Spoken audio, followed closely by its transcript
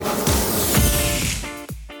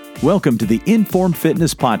Welcome to the Informed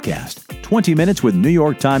Fitness Podcast, 20 minutes with New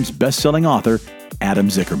York Times bestselling author Adam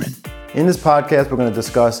Zickerman. In this podcast, we're going to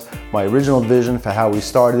discuss my original vision for how we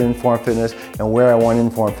started Informed Fitness and where I want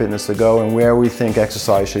Informed Fitness to go and where we think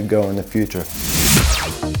exercise should go in the future.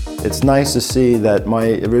 It's nice to see that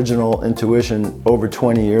my original intuition over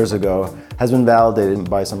 20 years ago has been validated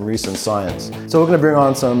by some recent science. So we're going to bring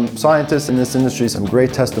on some scientists in this industry, some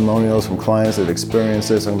great testimonials from clients that have experienced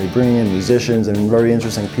this. I'm going to be bringing in musicians and very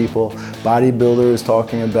interesting people, bodybuilders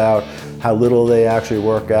talking about how little they actually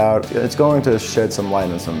work out. It's going to shed some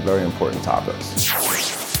light on some very important topics.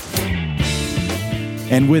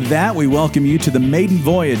 And with that, we welcome you to the maiden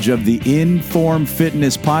voyage of the Informed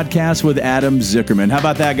Fitness Podcast with Adam Zickerman. How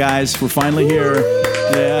about that, guys? We're finally here.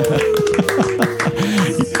 Yeah.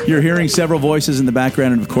 You're hearing several voices in the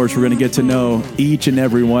background, and of course, we're going to get to know each and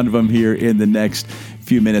every one of them here in the next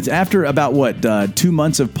few minutes. After about 2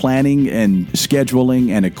 months of planning and scheduling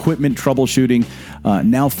and equipment troubleshooting,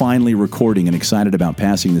 now finally recording and excited about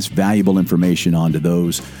passing this valuable information on to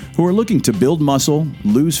those who are looking to build muscle,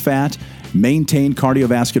 lose fat, maintain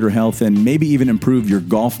cardiovascular health, and maybe even improve your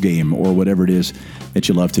golf game or whatever it is that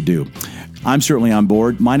you love to do. I'm certainly on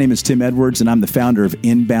board. My name is Tim Edwards, and I'm the founder of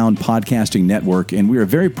Inbound Podcasting Network, and we are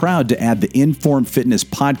very proud to add the Informed Fitness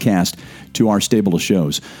Podcast to our stable of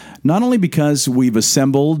shows. Not only because we've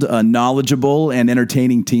assembled a knowledgeable and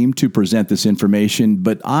entertaining team to present this information,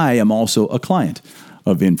 but I am also a client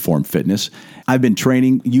of Informed Fitness. I've been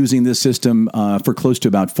training using this system for close to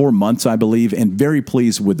about 4 months, I believe, and very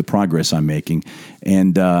pleased with the progress I'm making.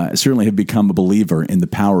 And certainly have become a believer in the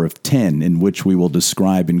power of 10, in which we will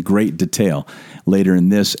describe in great detail later in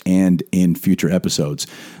this and in future episodes.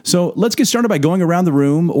 So let's get started by going around the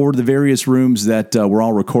room or the various rooms that we're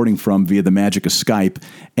all recording from via the magic of Skype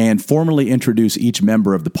and formally introduce each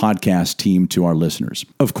member of the podcast team to our listeners.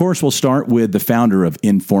 Of course, we'll start with the founder of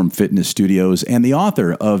Informed Fitness Studios and the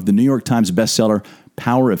author of the New York Times bestseller,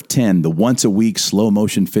 Power of 10, the once-a-week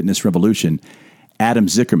slow-motion fitness revolution, Adam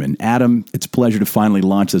Zickerman. Adam, it's a pleasure to finally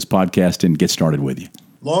launch this podcast and get started with you.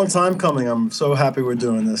 Long time coming. I'm so happy we're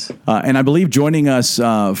doing this. And I believe joining us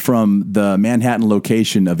from the Manhattan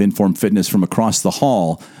location of Informed Fitness from across the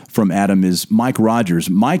hall from Adam is Mike Rogers.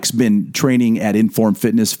 Mike's been training at Informed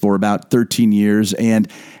Fitness for about 13 years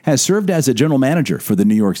and has served as a general manager for the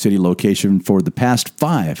New York City location for the past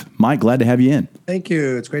 5. Mike, glad to have you in. Thank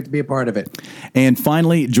you. It's great to be a part of it. And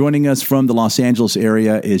finally, joining us from the Los Angeles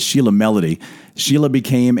area is Sheila Melody. Sheila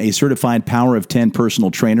became a certified Power of 10 personal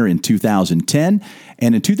trainer in 2010,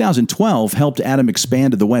 and in 2012 helped Adam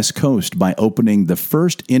expand to the West Coast by opening the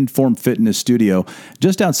first Informed Fitness studio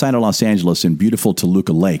just outside of Los Angeles in beautiful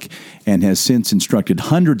Toluca Lake, and has since instructed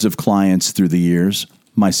hundreds of clients through the years,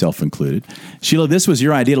 myself included. Sheila, this was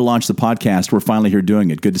your idea to launch the podcast. We're finally here doing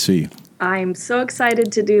it. Good to see you. I'm so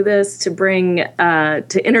excited to do this,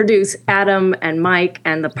 to introduce Adam and Mike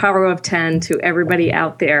and the Power of 10 to everybody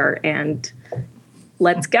out there, and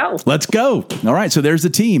let's go. Let's go. All right, so there's the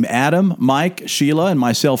team, Adam, Mike, Sheila, and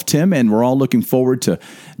myself, Tim, and we're all looking forward to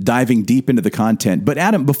diving deep into the content. But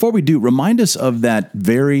Adam, before we do, remind us of that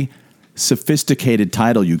very sophisticated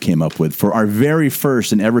title you came up with for our very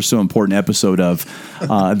first and ever so important episode of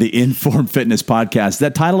the Informed Fitness Podcast.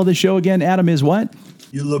 That title of the show again, Adam, is what?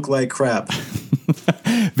 You look like crap.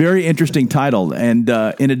 Very interesting title. And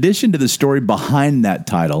in addition to the story behind that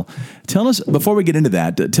title, tell us, before we get into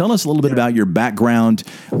that, tell us a little bit about your background,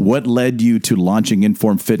 what led you to launching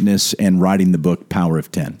Informed Fitness and writing the book Power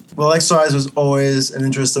of 10. Well, exercise was always an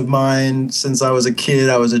interest of mine. Since I was a kid,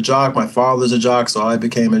 I was a jock. My father's a jock, so I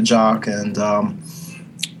became a jock. And,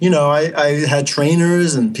 I had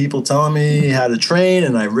trainers and people telling me how to train,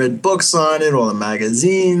 and I read books on it, all the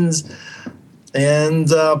magazines. And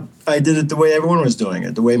I did it the way everyone was doing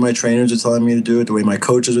it, the way my trainers were telling me to do it, the way my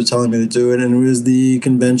coaches were telling me to do it. And it was the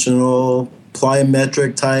conventional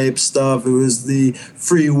plyometric type stuff. It was the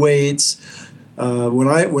free weights. When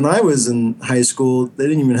I was in high school, they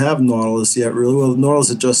didn't even have Nautilus yet, really. Well, Nautilus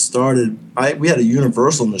had just started. We had a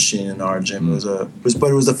universal machine in our gym. But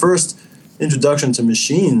it was the first introduction to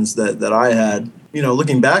machines that I had.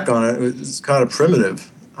 Looking back on it, it was kind of primitive.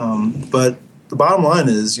 But the bottom line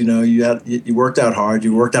is, you worked out hard,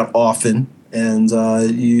 you worked out often, and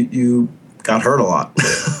you got hurt a lot.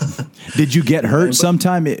 Did you get hurt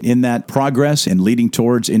sometime in that progress and leading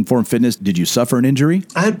towards Informed Fitness? Did you suffer an injury?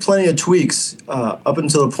 I had plenty of tweaks up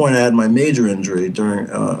until the point I had my major injury during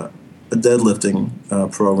a deadlifting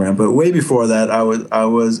program. But way before that, I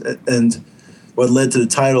was, and what led to the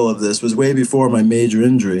title of this was way before my major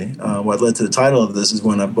injury. What led to the title of this is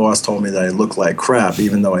when a boss told me that I looked like crap,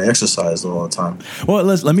 even though I exercised all the time. Well,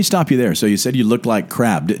 let me stop you there. So you said you looked like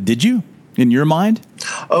crap. Did you? in your mind?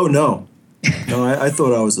 Oh, no. No, I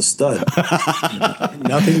thought I was a stud.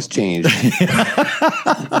 Nothing's changed.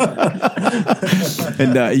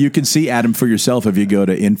 And you can see Adam for yourself if you go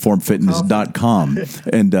to informfitness.com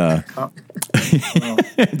and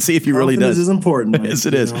and see if he really does. This is important. Mike, Yes,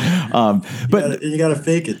 it is. But you got to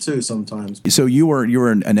fake it too sometimes. So you were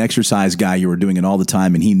an exercise guy. You were doing it all the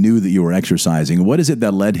time, and he knew that you were exercising. What is it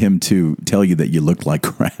that led him to tell you that you looked like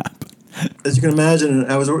crap? As you can imagine,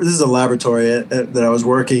 this is a laboratory that I was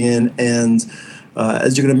working in, and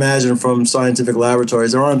as you can imagine from scientific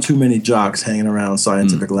laboratories, there aren't too many jocks hanging around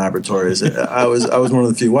scientific laboratories. I was one of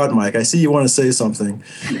the few. What, Mike? I see you want to say something.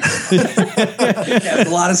 Yeah,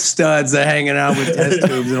 a lot of studs that hanging out with test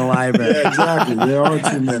tubes in a library. Yeah, exactly. There aren't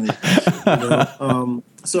too many.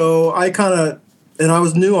 So I kind of. And I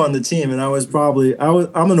was new on the team, and I'm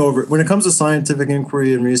when it comes to scientific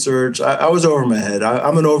inquiry and research, I was over my head.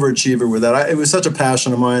 I'm an overachiever with that. It was such a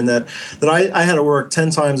passion of mine that I had to work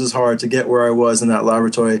 10 times as hard to get where I was in that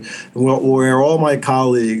laboratory, where all my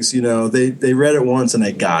colleagues, they read it once and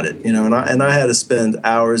they got it, and I had to spend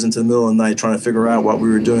hours into the middle of the night trying to figure out what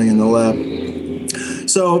we were doing in the lab.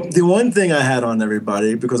 So the one thing I had on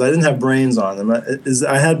everybody, because I didn't have brains on them, is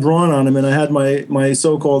I had brawn on them, and I had my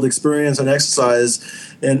so-called experience and exercise,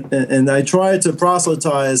 and I tried to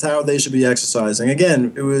proselytize how they should be exercising.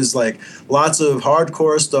 Again, it was like lots of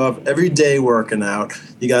hardcore stuff, every day working out.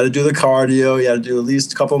 You got to do the cardio. You got to do at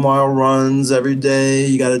least a couple mile runs every day.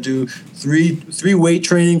 You got to do three weight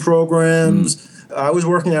training programs. I was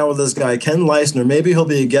working out with this guy, Ken Leisner. Maybe he'll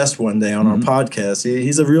be a guest one day on our podcast.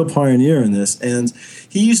 He's a real pioneer in this. And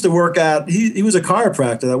he used to work out, he was a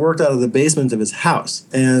chiropractor that worked out of the basement of his house.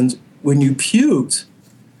 And when you puked,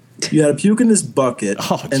 you had to puke in this bucket,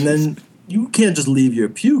 and then you can't just leave your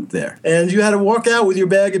puke there. And you had to walk out with your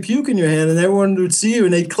bag of puke in your hand, and everyone would see you,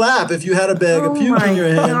 and they'd clap if you had a bag of puke in your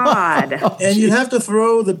hand. God. And you'd have to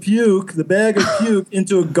throw the bag of puke,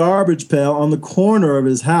 into a garbage pail on the corner of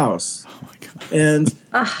his house. And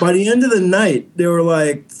by the end of the night, there were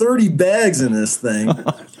like 30 bags in this thing.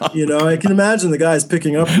 I can imagine the guys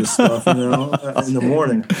picking up this stuff, in the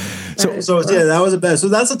morning. So yeah, that was a bad. So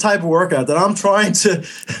that's the type of workout that I'm trying to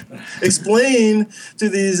explain to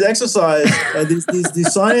these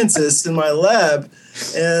these scientists in my lab.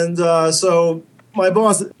 And so my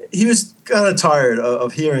boss, he was kind of tired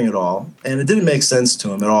of hearing it all, and it didn't make sense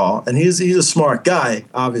to him at all. And he's a smart guy,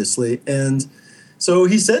 obviously, and so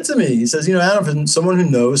he said to me, he says, Adam, for someone who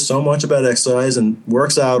knows so much about exercise and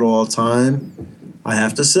works out all the time, I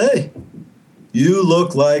have to say, you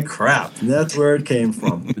look like crap. And that's where it came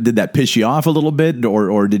from. Did that piss you off a little bit,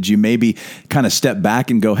 or did you maybe kind of step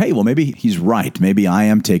back and go, hey, well, maybe he's right. Maybe I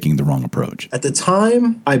am taking the wrong approach? At the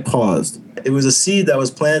time, I paused. It was a seed that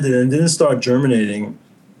was planted and didn't start germinating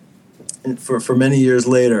for many years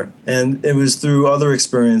later. And it was through other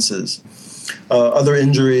experiences, other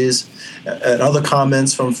injuries, and other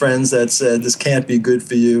comments from friends that said, this can't be good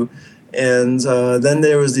for you. And then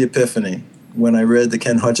there was the epiphany when I read the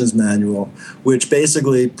Ken Hutchins manual, which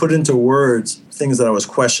basically put into words things that I was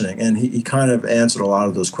questioning. And he kind of answered a lot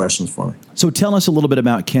of those questions for me. So tell us a little bit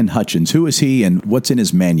about Ken Hutchins. Who is he and what's in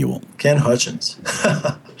his manual? Ken Hutchins.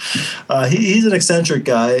 He's an eccentric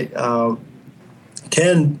guy.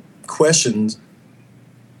 Ken questions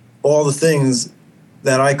all the things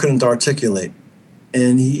that I couldn't articulate.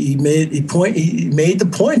 And he made the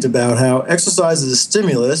point about how exercise is a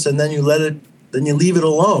stimulus, and then you leave it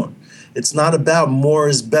alone. It's not about more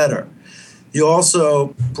is better. He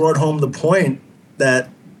also brought home the point that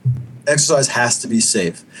exercise has to be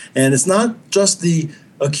safe. And it's not just the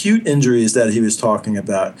acute injuries that he was talking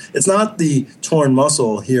about. It's not the torn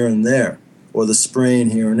muscle here and there or the sprain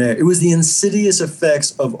here and there. It was the insidious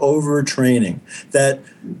effects of overtraining that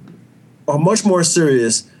are much more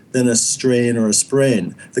serious than a strain or a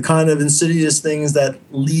sprain. The kind of insidious things that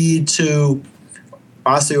lead to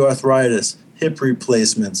osteoarthritis, hip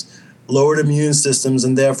replacements, lowered immune systems,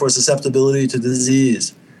 and therefore susceptibility to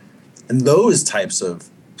disease. And those types of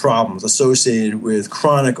problems associated with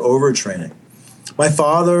chronic overtraining. My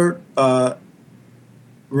father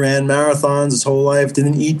ran marathons his whole life,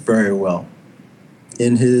 didn't eat very well.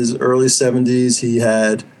 In his early 70s, he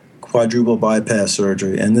had quadruple bypass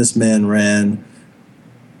surgery, and this man ran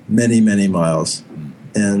many, many miles.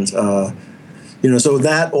 And, so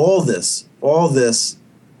that all this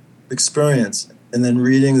experience, and then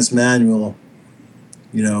reading this manual,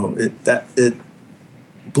 it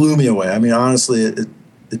blew me away. I mean, honestly,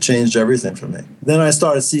 it changed everything for me. Then I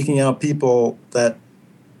started seeking out people that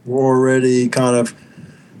were already kind of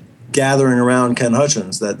gathering around Ken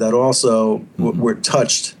Hutchins that also were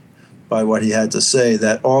touched by what he had to say,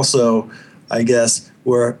 that also, I guess,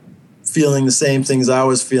 were feeling the same things I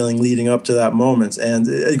was feeling leading up to that moment. And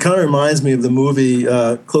it kind of reminds me of the movie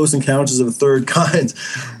Close Encounters of the Third Kind,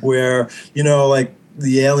 where, like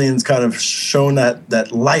the aliens kind of shone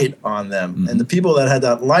that light on them. Mm-hmm. And the people that had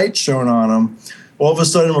that light shown on them, all of a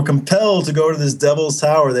sudden were compelled to go to this Devil's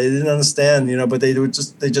Tower. They didn't understand, but they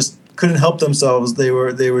just couldn't help themselves. They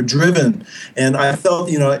were driven. And I felt,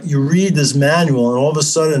 you read this manual, and all of a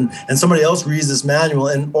sudden, and somebody else reads this manual,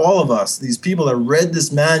 and all of us, these people that read this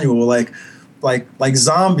manual, like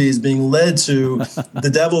zombies being led to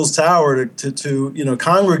the Devil's Tower to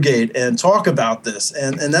congregate and talk about this.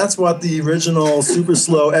 And that's what the original Super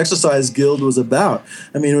Slow Exercise Guild was about.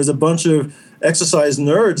 I mean, it was a bunch of exercise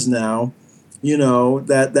nerds now,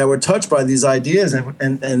 that were touched by these ideas.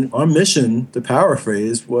 And our mission, to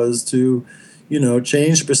paraphrase, was to,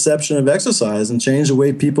 change the perception of exercise and change the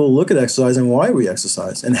way people look at exercise and why we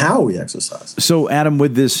exercise and how we exercise. So, Adam,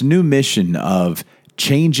 with this new mission of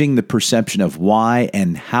changing the perception of why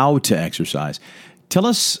and how to exercise, tell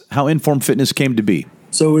us how Informed Fitness came to be.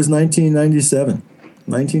 So it was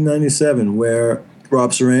 1997, where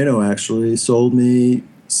Rob Serrano actually sold me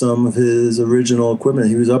some of his original equipment.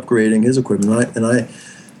 He was upgrading his equipment, and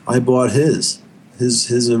I bought his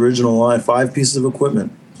original line, 5 pieces of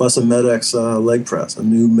equipment, plus a MedX leg press, a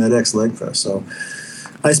new MedX leg press. So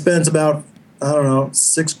I spent about,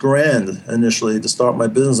 $6,000 initially to start my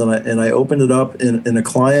business, and I opened it up in a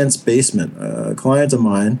client's basement. A client of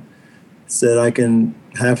mine said I can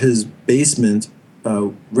have his basement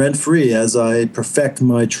rent-free as I perfect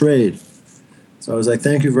my trade. So I was like,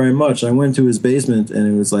 thank you very much. I went to his basement, and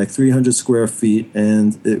it was like 300 square feet,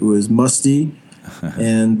 and it was musty.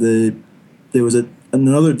 And there was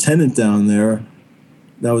another tenant down there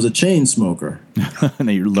that was a chain smoker. And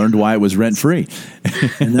you learned why it was rent-free.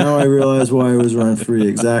 And now I realize why it was rent-free,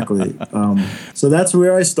 exactly. So that's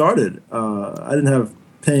where I started. I didn't have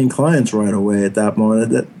paying clients right away at that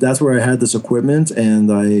moment. That's where I had this equipment,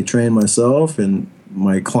 and I trained myself and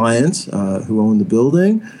my clients who owned the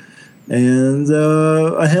building, and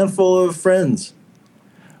a handful of friends.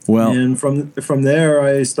 Well, and from there,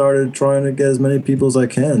 I started trying to get as many people as I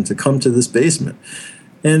can to come to this basement.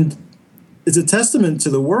 And it's a testament to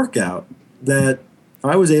the workout that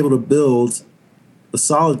I was able to build a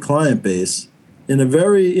solid client base in a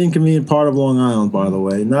very inconvenient part of Long Island, by the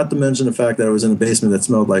way, not to mention the fact that I was in a basement that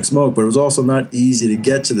smelled like smoke, but it was also not easy to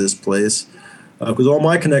get to this place because all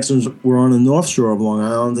my connections were on the North Shore of Long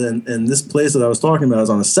Island, and this place that I was talking about is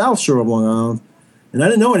on the South Shore of Long Island, and I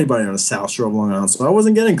didn't know anybody on the South Shore of Long Island, so I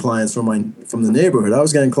wasn't getting clients from the neighborhood. I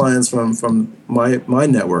was getting clients from my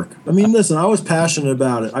network. I mean, listen, I was passionate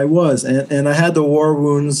about it. I was, and I had the war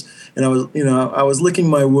wounds, and I was licking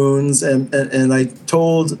my wounds, and I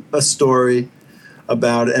told a story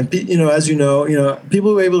about it, and as you know,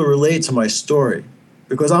 people were able to relate to my story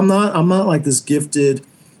because I'm not like this gifted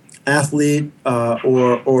athlete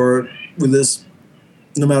or with this.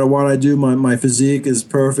 No matter what I do, my physique is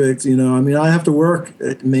perfect. I have to work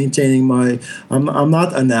at maintaining I'm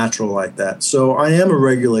not a natural like that. So I am a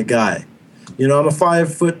regular guy. I'm a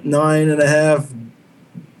 5'9.5"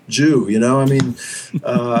 Jew.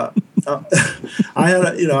 I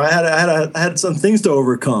had some things to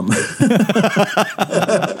overcome.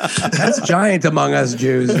 That's giant among us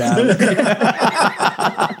Jews now.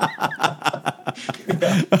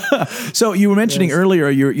 So you were mentioning earlier,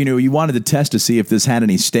 you wanted to test to see if this had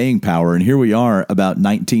any staying power, and here we are about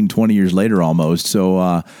 19, 20 years later almost.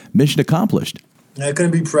 So mission accomplished. I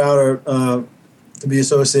couldn't be prouder to be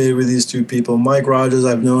associated with these two people. Mike Rogers,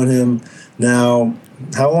 I've known him now.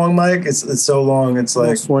 How long, Mike? It's so long. It's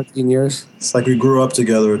like 14 years. It's like we grew up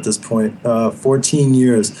together at this point. 14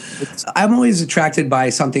 years. I'm always attracted by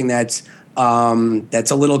something that's a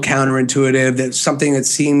little counterintuitive. That's something that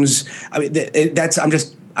seems.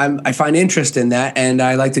 I find interest in that, and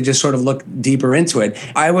I like to just sort of look deeper into it.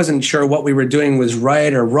 I wasn't sure what we were doing was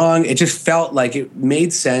right or wrong. It just felt like it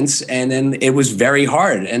made sense, and then it was very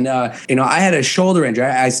hard. And I had a shoulder injury.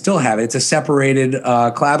 I still have it. It's a separated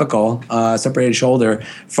clavicle, separated shoulder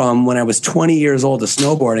from when I was 20 years old, a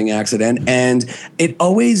snowboarding accident, and it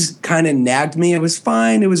always kind of nagged me. It was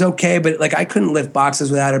fine. It was okay, but I couldn't lift boxes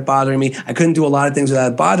without it bothering me. I couldn't do a lot of things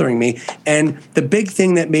without it bothering me. And the big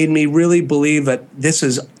thing that made me really believe that this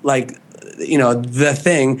is the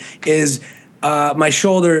thing is my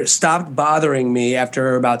shoulder stopped bothering me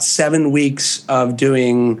after about 7 weeks of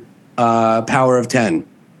doing Power of 10.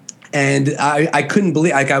 And I couldn't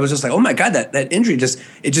believe, I was just like, oh my God, that injury just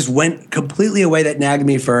went completely away. That nagged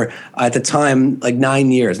me for, at the time,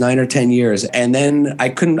 9 or 10 years. And then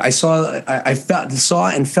I saw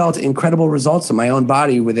and felt incredible results in my own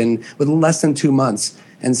body within less than 2 months.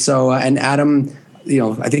 And so, and Adam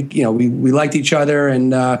I think, we liked each other,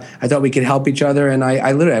 and I thought we could help each other. And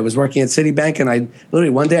I was working at Citibank, and I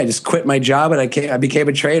literally one day I just quit my job and I became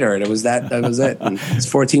a trader, and that was it. And it's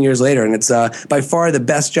 14 years later, and it's by far the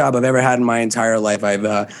best job I've ever had in my entire life.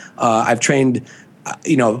 I've trained,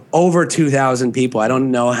 over 2,000 people. I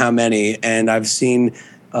don't know how many, and I've seen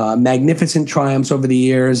magnificent triumphs over the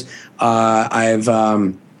years. I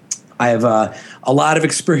have a lot of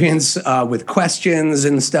experience with questions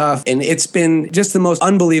and stuff, and it's been just the most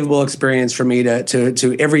unbelievable experience for me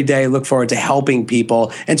to every day look forward to helping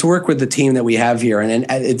people and to work with the team that we have here, and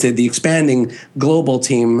it's the expanding global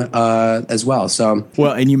team as well. So,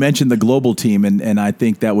 well, and you mentioned the global team, and I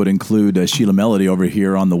think that would include Sheila Melody over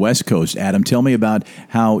here on the West Coast. Adam, tell me about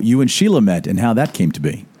how you and Sheila met and how that came to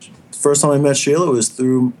be. First time I met Sheila was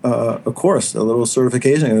through a course, a little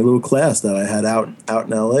certification, a little class that I had out in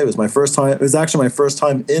LA. It was my first time. It was actually my first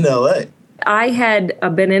time in LA. I had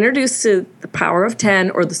been introduced to the Power of 10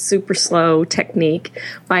 or the super slow technique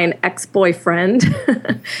by an ex-boyfriend.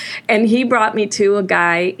 And he brought me to a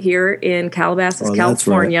guy here in Calabasas,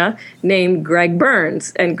 California, named Greg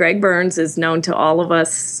Burns. And Greg Burns is known to all of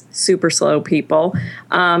us super slow people.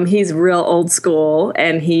 He's real old school,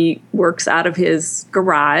 and he works out of his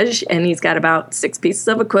garage, and he's got about 6 pieces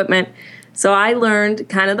of equipment. So I learned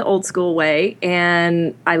kind of the old school way,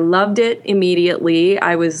 and I loved it immediately.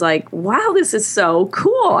 I was like, wow, this is so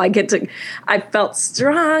cool. I felt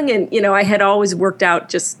strong, and, I had always worked out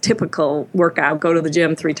just typical workout, go to the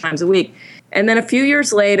gym 3 times a week. And then a few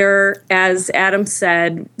years later, as Adam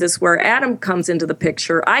said, this is where Adam comes into the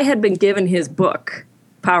picture. I had been given his book,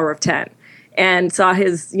 Power of 10. And saw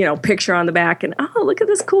his, picture on the back, and look at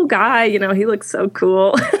this cool guy. He looks so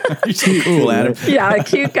cool. He's cool, Adam. Yeah, a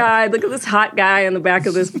cute guy. Look at this hot guy on the back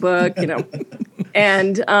of this book.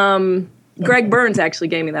 And Greg Burns actually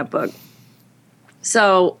gave me that book.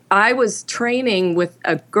 So I was training with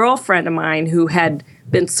a girlfriend of mine who had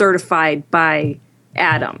been certified by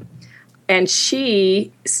Adam, and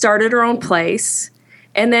she started her own place.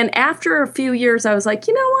 And then after a few years, I was like,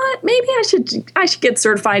 you know what? Maybe I should get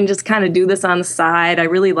certified and just kind of do this on the side. I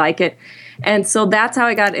really like it. And so that's how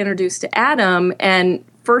I got introduced to Adam. And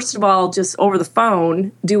first of all, just over the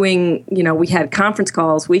phone doing, we had conference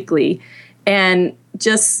calls weekly, and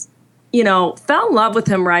just, fell in love with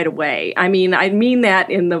him right away. I mean that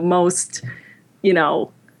in the most,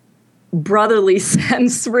 brotherly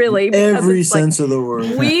sense, really. Every sense of the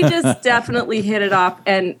word. We just definitely hit it off.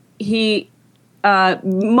 And he...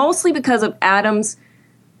 mostly because of Adam's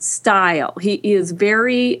style. He is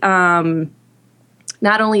very, not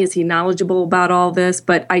only is he knowledgeable about all this,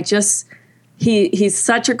 but he's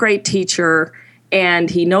such a great teacher, and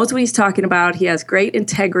he knows what he's talking about. He has great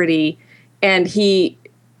integrity, and he,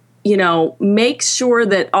 makes sure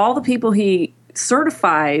that all the people he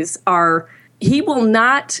certifies he will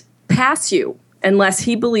not pass you unless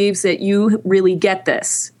he believes that you really get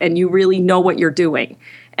this and you really know what you're doing.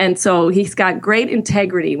 And so he's got great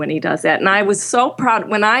integrity when he does that. And I was so proud.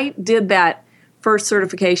 When I did that first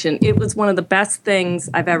certification, it was one of the best things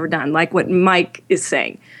I've ever done, like what Mike is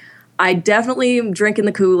saying. I definitely am drinking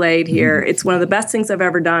the Kool-Aid here. It's one of the best things I've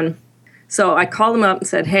ever done. So I called him up and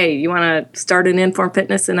said, hey, you want to start an Inform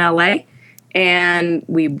Fitness in LA? And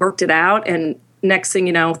we worked it out. And next thing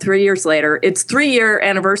you know, 3 years later, it's 3-year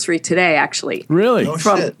anniversary today, actually. Really? Oh,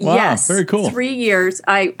 shit. Wow, yes. Very cool. 3 years.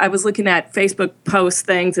 I was looking at Facebook post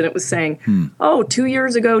things, and it was saying, 2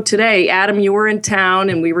 years ago today, Adam, you were in town,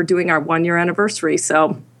 and we were doing our 1-year anniversary.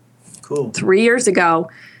 So cool. 3 years ago.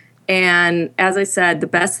 And as I said, the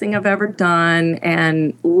best thing I've ever done,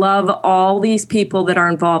 and love all these people that are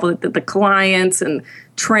involved with it, the clients and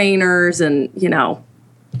trainers, and,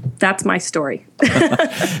 that's my story.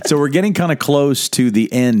 So we're getting kind of close to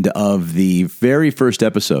the end of the very first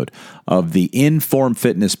episode of the Inform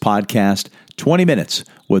Fitness podcast, 20 Minutes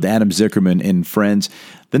with Adam Zickerman and friends.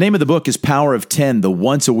 The name of the book is Power of 10, the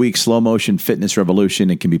once-a-week slow-motion fitness revolution.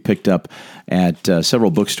 It can be picked up at several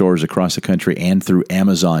bookstores across the country and through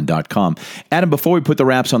Amazon.com. Adam, before we put the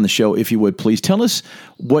wraps on the show, if you would, please tell us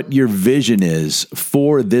what your vision is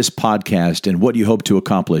for this podcast and what you hope to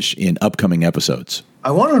accomplish in upcoming episodes. I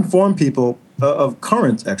want to inform people of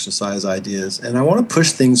current exercise ideas, and I want to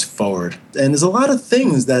push things forward. And there's a lot of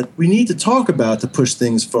things that we need to talk about to push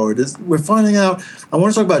things forward. We're finding out, I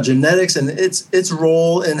want to talk about genetics and its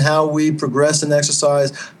role in how we progress in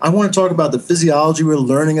exercise. I want to talk about the physiology we're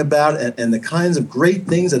learning about and the kinds of great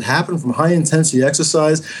things that happen from high-intensity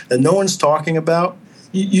exercise that no one's talking about.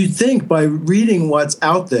 You think by reading what's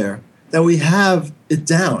out there that we have it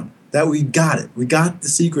down, that we got it. We got the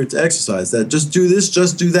secret to exercise, that just do this,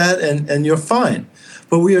 just do that, and you're fine.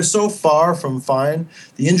 but we are so far from fine.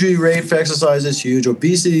 The injury rate for exercise is huge.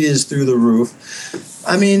 Obesity is through the roof.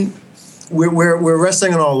 I mean, we're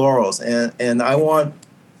resting on our laurels, and I want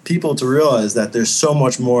people to realize that there's so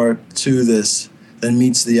much more to this than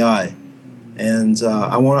meets the eye. And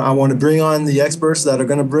I want to bring on the experts that are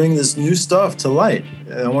going to bring this new stuff to light.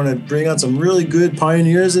 I want to bring on some really good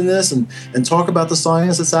pioneers in this and talk about the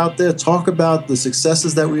science that's out there, talk about the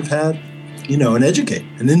successes that we've had, and educate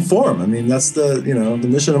and inform. I mean, that's the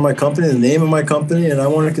mission of my company, the name of my company, and I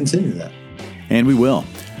want to continue that. And we will.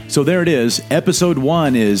 So there it is. Episode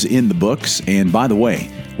 1 is in the books. And by the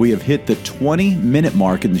way, we have hit the 20-minute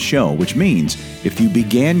mark in the show, which means if you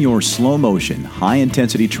began your slow motion,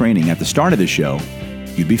 high-intensity training at the start of the show,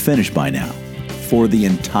 you'd be finished by now for the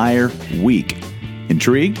entire week.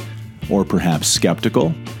 Intrigued? Or perhaps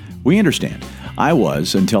skeptical? We understand. I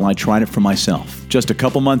was until I tried it for myself. Just a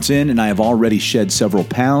couple months in, and I have already shed several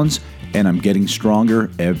pounds, and I'm getting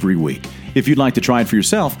stronger every week. If you'd like to try it for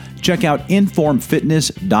yourself, check out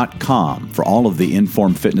informfitness.com for all of the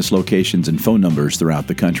Inform Fitness locations and phone numbers throughout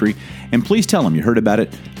the country. And please tell them you heard about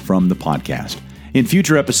it from the podcast. In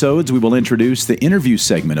future episodes, we will introduce the interview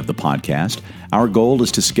segment of the podcast. Our goal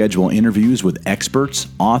is to schedule interviews with experts,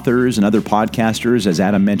 authors, and other podcasters, as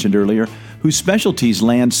Adam mentioned earlier, whose specialties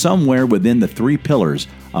land somewhere within the 3 pillars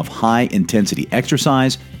of high-intensity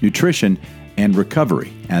exercise, nutrition, and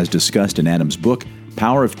recovery, as discussed in Adam's book,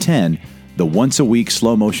 Power of 10, The Once-a-Week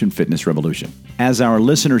Slow Motion Fitness Revolution. As our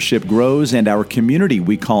listenership grows and our community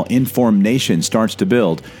we call Inform Nation starts to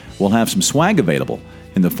build, we'll have some swag available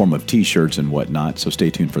in the form of t-shirts and whatnot, so stay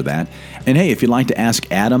tuned for that. And hey, if you'd like to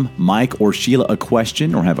ask Adam, Mike, or Sheila a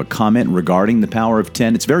question or have a comment regarding the Power of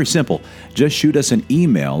 10, it's very simple. Just shoot us an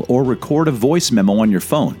email or record a voice memo on your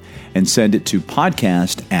phone and send it to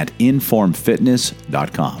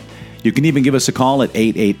podcast@informfitness.com. You can even give us a call at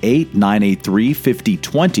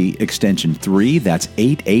 888-983-5020, extension 3. That's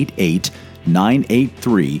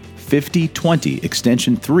 888-983-5020,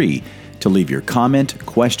 extension 3, to leave your comment,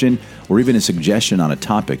 question, or even a suggestion on a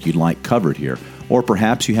topic you'd like covered here. Or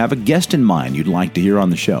perhaps you have a guest in mind you'd like to hear on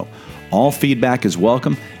the show. All feedback is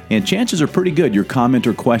welcome, and chances are pretty good your comment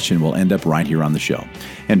or question will end up right here on the show.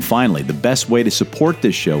 And finally, the best way to support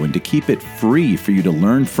this show and to keep it free for you to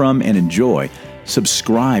learn from and enjoy,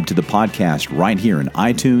 subscribe to the podcast right here in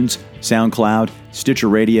iTunes, SoundCloud, Stitcher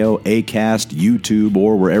Radio, Acast, YouTube,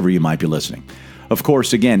 or wherever you might be listening. Of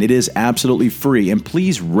course, again, it is absolutely free, and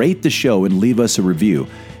please rate the show and leave us a review.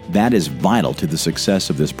 That is vital to the success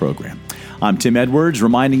of this program. I'm Tim Edwards,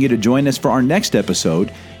 reminding you to join us for our next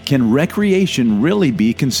episode, Can Recreation Really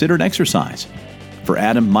Be Considered Exercise? For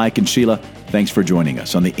Adam, Mike, and Sheila, thanks for joining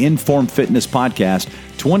us on the Inform Fitness Podcast,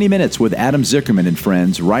 20 minutes with Adam Zickerman and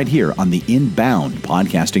friends right here on the Inbound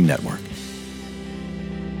Podcasting Network.